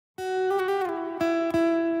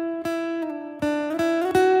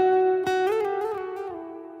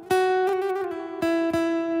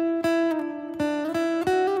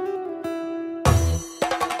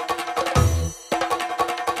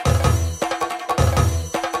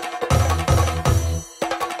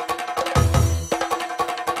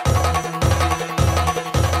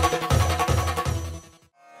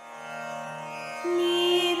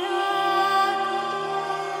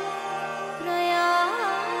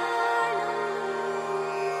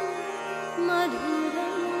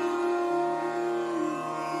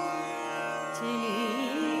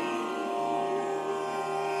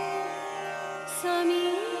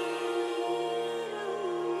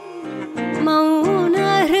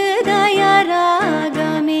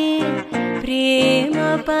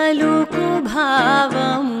పలుకు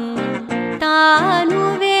భావము తాను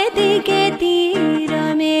వెతికే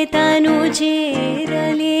తీరమే తను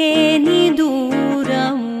చేరలేని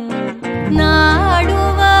దూరము నాడు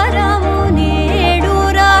వరము నేడు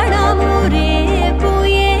రణము రేపు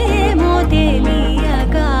ఏమో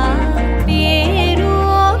తెలియక పేరు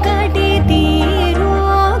ఒకటి తీరు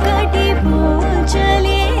ఒకటి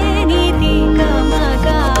పోల్చలేని తికమక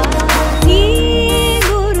ఈ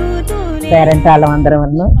గురుతులే పేరెంట్ వాళ్ళందరం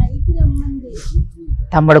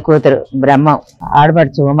తమ్ముడు కూతురు బ్రహ్మం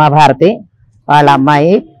ఆడపడుచు ఉమాభారతి వాళ్ళ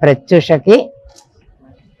అమ్మాయి ప్రత్యూషకి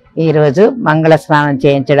ఈరోజు మంగళ స్నానం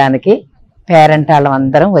చేయించడానికి పేరెంట్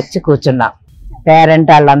వాళ్ళందరం వచ్చి కూర్చున్నాం.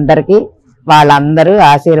 పేరెంట్ వాళ్ళందరికీ వాళ్ళందరూ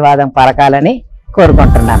ఆశీర్వాదం పలకాలని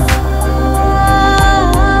కోరుకుంటున్నాను.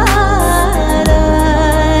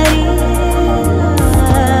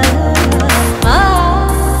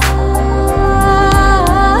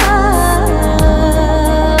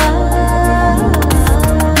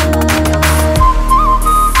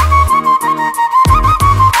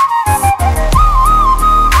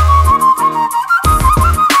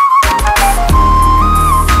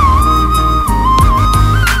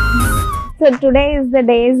 So today is the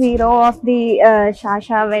day 0 of the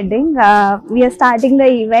Shashi wedding. We are starting the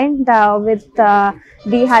event with the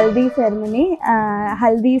haldi ceremony.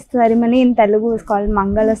 Haldi ceremony in Telugu is called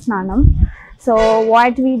Mangala Snanam. So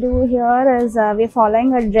what we do here is we are following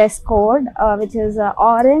a dress code which is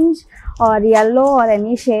orange or yellow or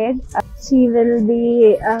any shade. She will be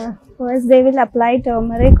first they will apply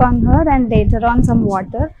turmeric on her and later on some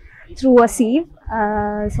water through a sieve.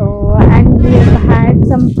 And we have had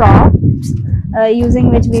some props using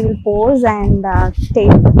which we will pose and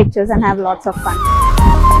take pictures and have lots of fun.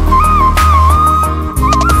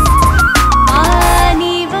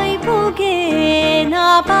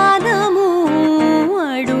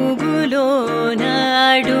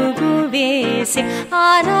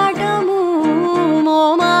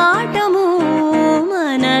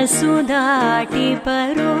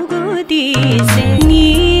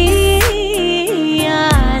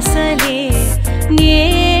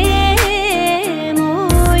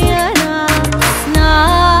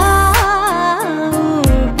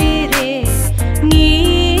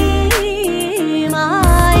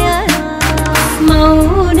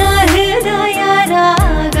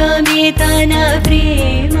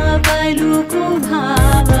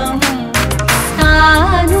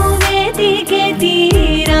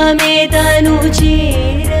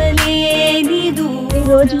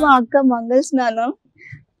 Mangal Snanam.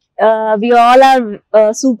 We all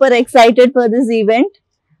are super excited for this event.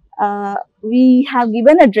 We have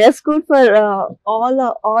given a dress code for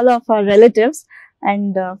all of our relatives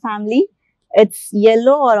and family. It's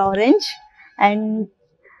yellow or orange, and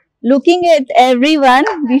looking at everyone,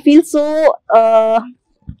 we feel so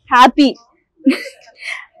happy.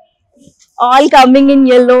 All coming in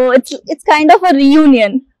yellow. It's kind of a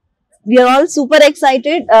reunion. We are all super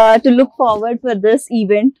excited to look forward for this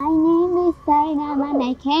event. My name is Zainab and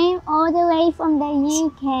I came all the way from the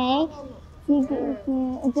UK to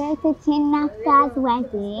go to Chinnaka's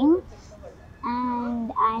wedding, and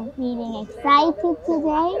I'm feeling excited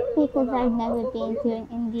today because I've never been to an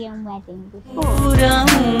Indian wedding before.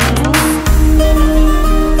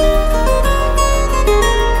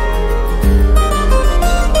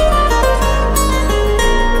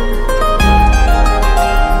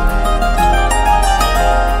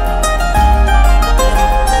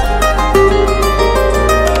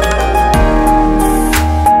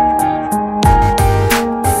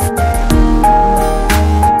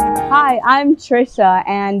 I'm Trisha,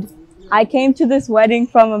 and I came to this wedding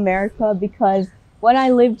from America because when I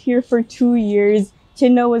lived here for 2 years,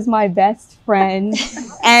 Chinna was my best friend.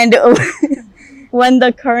 And when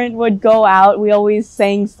the current would go out, we always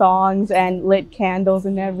sang songs and lit candles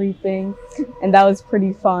and everything, and that was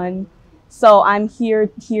pretty fun. So I'm here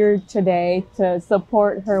today to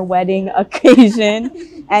support her wedding occasion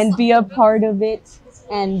and be a part of it,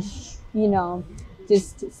 and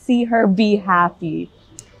just see her be happy.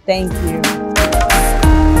 Thank you.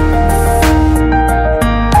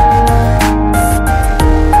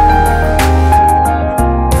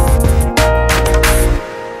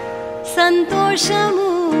 సంతోషము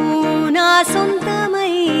నా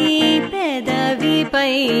సొంతమై పెదవి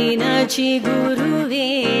పైన చిగురు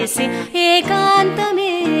వేసి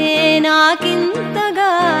ఏకాంతమే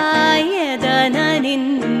నాకింతగా ఎదన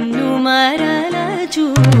నిన్ను మరల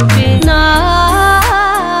చూపే నా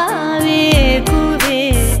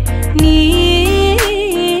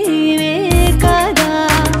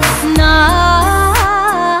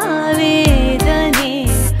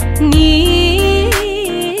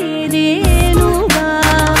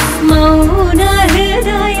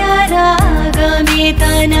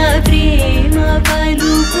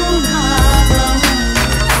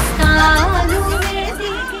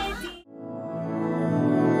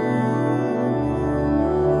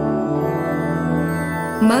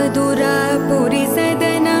मधुरापुरी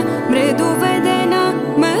सदन मृदुवदन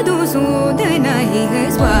मधुसूदन इह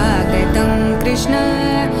स्वागतं कृष्ण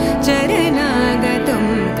चरणागतं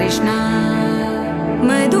कृष्ण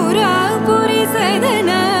मधुरापुरी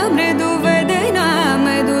सदन मृदुवदन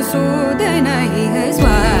मधुसूदन इह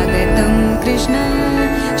स्वागतं कृष्ण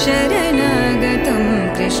शरणागतं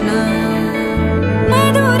कृष्ण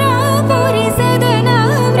मधुरापुरी सदन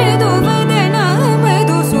मृदुवदन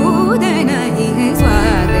मधुसूदन इह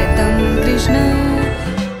स्वागतं Krishna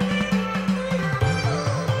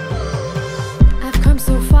I've come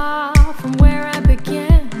so far from where I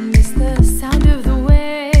began. Miss the sound of the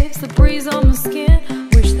waves, the breeze on my skin.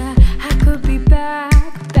 Wish that I could be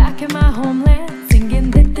back in my homeland, singing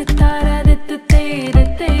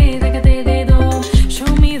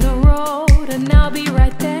show me the road and I'll be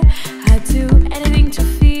right there. I'd do anything to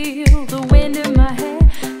feel the wind in my hair.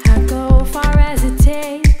 I'd go far as it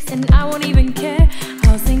takes and I won't even care.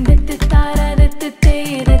 I'll sing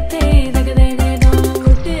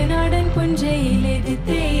കുട്ടനാടൻ പുഞ്ചയിലെ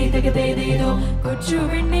കൊച്ചു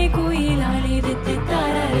പെണ്ണെ കുയിലാളി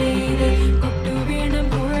കൊട്ടു വേണം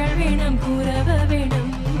കുഴൽ വേണം കുരവ വേണം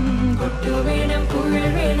കൊട്ടു വേണം കുഴൽ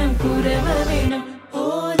വേണം കുരവ വേണം ഓ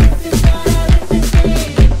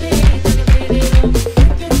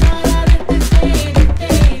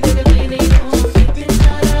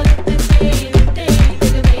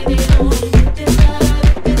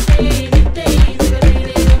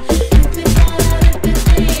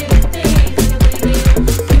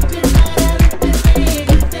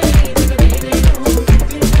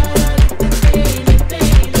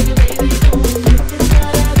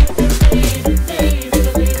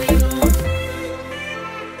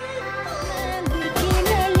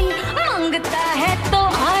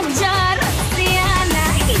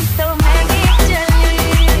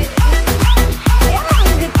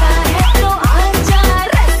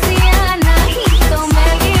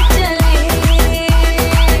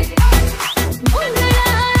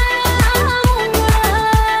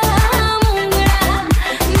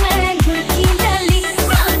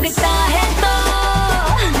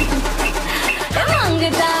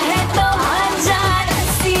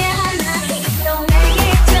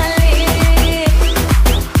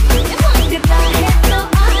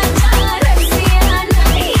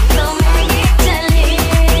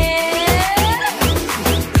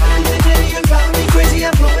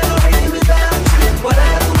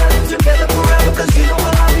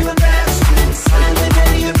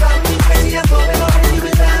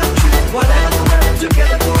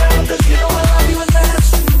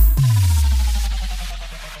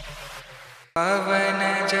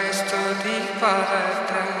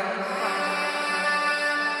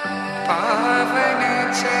पावन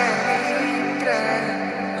चरित्र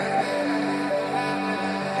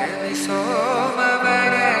रवि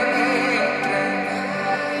सोमवर नेत्र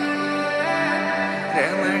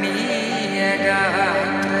रमणीय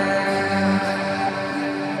गात्र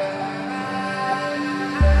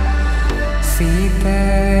सीता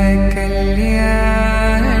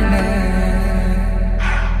कल्याण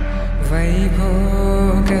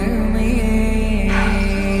वैभोग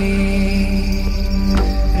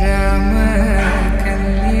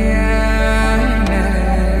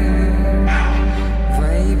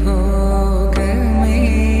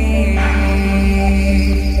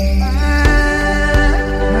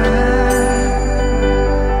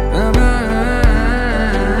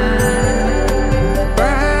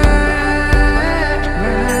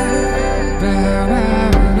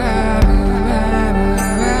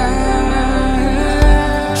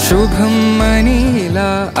శుభం మనీలా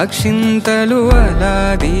అక్షింతలు అలా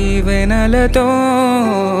దీవెనలతో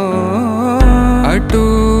అటు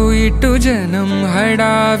ఇటు జనం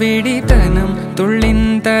హడావిడితనం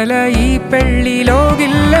తుళ్ళింతల ఈ పెళ్లిలో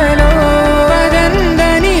గిల్లలో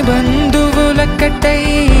పదందని బంధువులక్కటై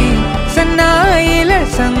సన్నాయిల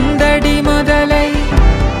సందడి మొదలై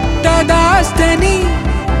తదాస్తని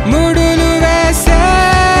ముడులు వేసే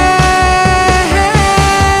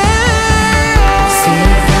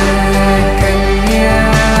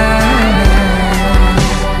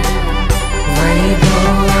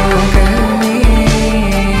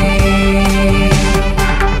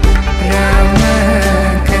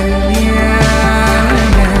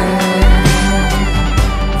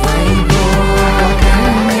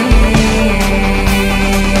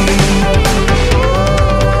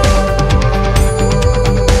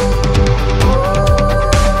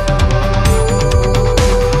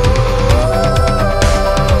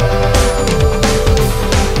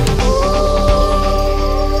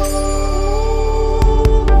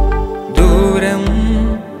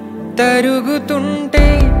తరుగుతుంటే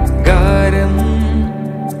గారం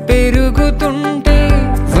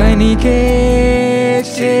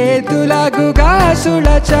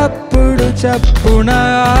చప్పుడు చప్పున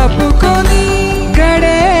ఆపుకొని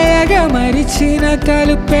గడేయగ మరిచిన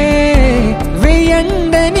తలుపే